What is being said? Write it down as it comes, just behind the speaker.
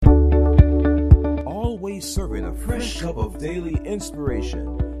serving a fresh cup of daily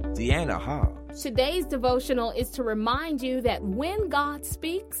inspiration. Deanna Hobbs. Today's devotional is to remind you that when God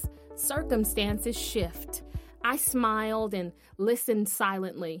speaks, circumstances shift. I smiled and listened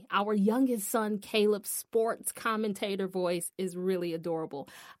silently. Our youngest son, Caleb's sports commentator voice is really adorable.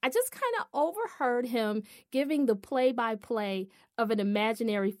 I just kind of overheard him giving the play-by-play of an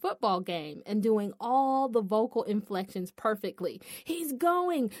imaginary football game and doing all the vocal inflections perfectly. He's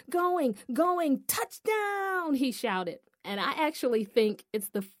going, touchdown, he shouted. And I actually think it's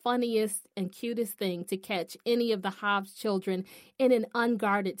the funniest and cutest thing to catch any of the Hobbs children in an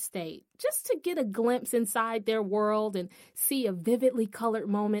unguarded state, just to get a glimpse inside their world and see a vividly colored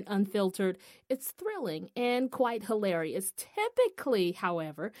moment unfiltered. It's thrilling and quite hilarious. Typically,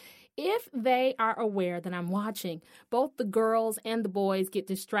 however, if they are aware that I'm watching, both the girls and the boys get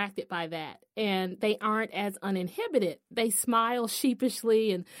distracted by that, and they aren't as uninhibited. They smile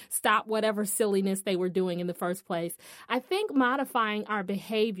sheepishly and stop whatever silliness they were doing in the first place. I think modifying our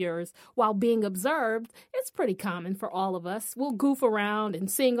behaviors while being observed is pretty common for all of us. We'll goof around and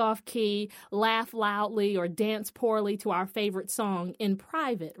sing off key, laugh loudly, or dance poorly to our favorite song in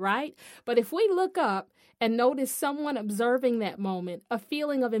private, right? But if we look up and notice someone observing that moment, a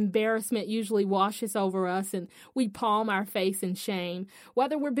feeling of embarrassment usually washes over us and we palm our face in shame.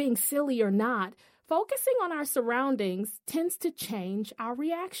 Whether we're being silly or not, focusing on our surroundings tends to change our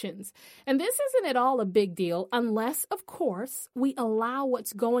reactions. And this isn't at all a big deal unless, of course, we allow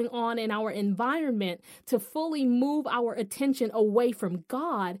what's going on in our environment to fully move our attention away from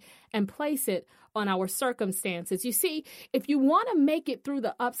God and place it on our circumstances. You see, if you want to make it through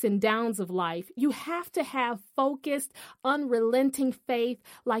the ups and downs of life, you have to have focused, unrelenting faith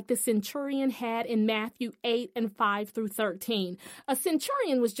like the centurion had in Matthew 8 and 5 through 13. A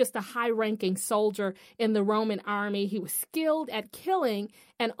centurion was just a high-ranking soldier in the Roman army. He was skilled at killing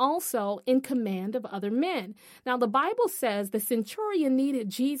and also in command of other men. Now, the Bible says the centurion needed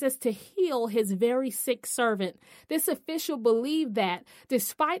Jesus to heal his very sick servant. This official believed that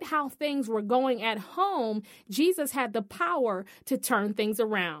despite how things were going at home, Jesus had the power to turn things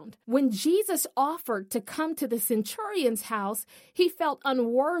around. When Jesus offered to come to the centurion's house, he felt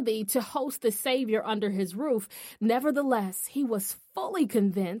unworthy to host the Savior under his roof. Nevertheless, he was fully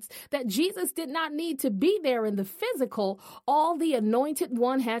convinced that Jesus did not need to be there in the physical. All the anointed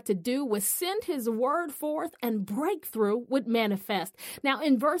one had to do was send his word forth and breakthrough would manifest. Now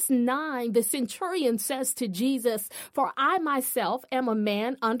in verse 9, the centurion says to Jesus, "For I myself am a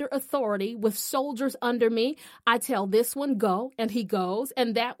man under authority with soldiers under me. I tell this one, go, and he goes,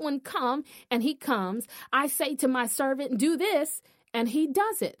 and that one, come, and he comes. I say to my servant, do this, and he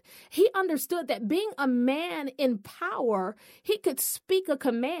does it." He understood that being a man in power, he could speak a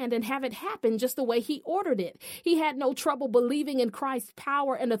command and have it happen just the way he ordered it. He had no trouble believing in Christ's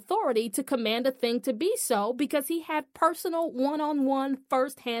power and authority to command a thing to be so because he had personal one-on-one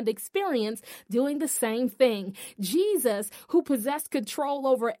first-hand experience doing the same thing. Jesus, who possessed control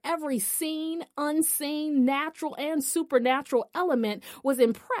over every seen, unseen, natural, and supernatural element, was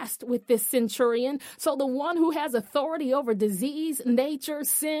impressed with this centurion. So the one who has authority over disease, nature,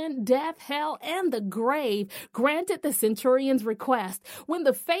 sin, death, hell, and the grave granted the centurion's request. When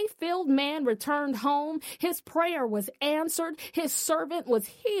the faith-filled man returned home, his prayer was answered. His servant was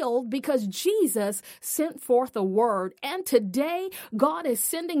healed because Jesus sent forth a word. And today, God is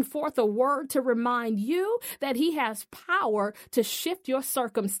sending forth a word to remind you that he has power to shift your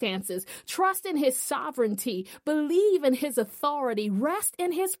circumstances. Trust in his sovereignty. Believe in his authority. Rest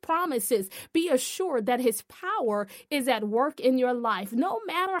in his promises. Be assured that his power is at work in your life. No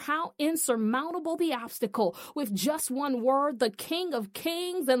matter how insurmountable the obstacle, with just one word, the King of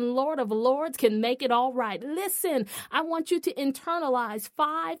Kings and Lord of Lords can make it all right. Listen, I want you to internalize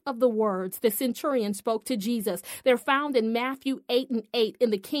 5 of the words the centurion spoke to Jesus. They're found in Matthew 8 and 8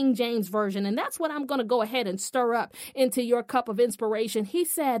 in the King James Version, and that's what I'm going to go ahead and stir up into your cup of inspiration. He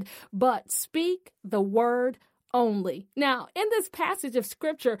said, "But speak the word only." Now, in this passage of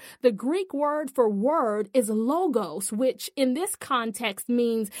scripture, the Greek word for word is logos, which in this context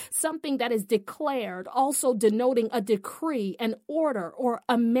means something that is declared, also denoting a decree, an order, or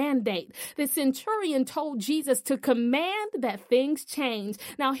a mandate. The centurion told Jesus to command that things change.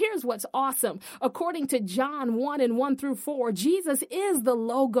 Now, here's what's awesome. According to John 1 and 1 through 4, Jesus is the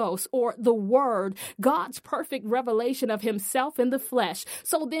logos, or the word, God's perfect revelation of himself in the flesh.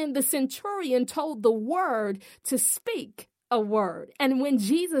 So then the centurion told the word to speak. a word. And when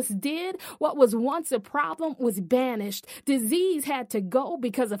Jesus did, what was once a problem was banished. Disease had to go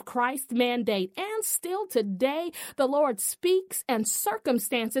because of Christ's mandate. And still today, the Lord speaks and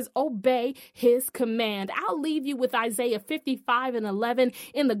circumstances obey his command. I'll leave you with Isaiah 55:11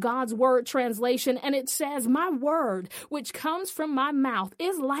 in the God's Word translation. And it says, "My word, which comes from my mouth,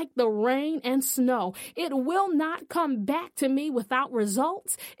 is like the rain and snow. It will not come back to me without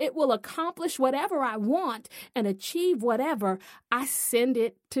results. It will accomplish whatever I want and achieve whatever I send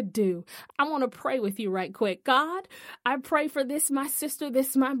it to do." I want to pray with you right quick. God, I pray for this, my sister,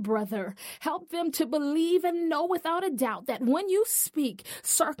 this, my brother. Help them to believe and know without a doubt that when you speak,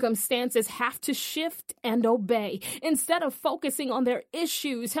 circumstances have to shift and obey. Instead of focusing on their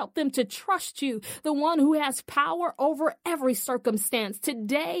issues, help them to trust you, the one who has power over every circumstance.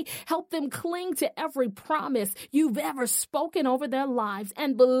 Today, help them cling to every promise you've ever spoken over their lives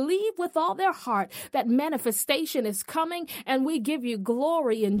and believe with all their heart that manifestation is coming, and we give you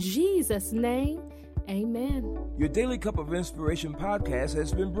glory in Jesus' name. Amen. Your Daily Cup of Inspiration podcast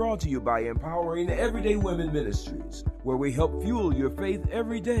has been brought to you by Empowering Everyday Women Ministries, where we help fuel your faith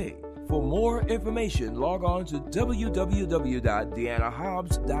every day. For more information, log on to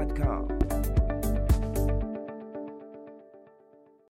www.deannahobbs.com.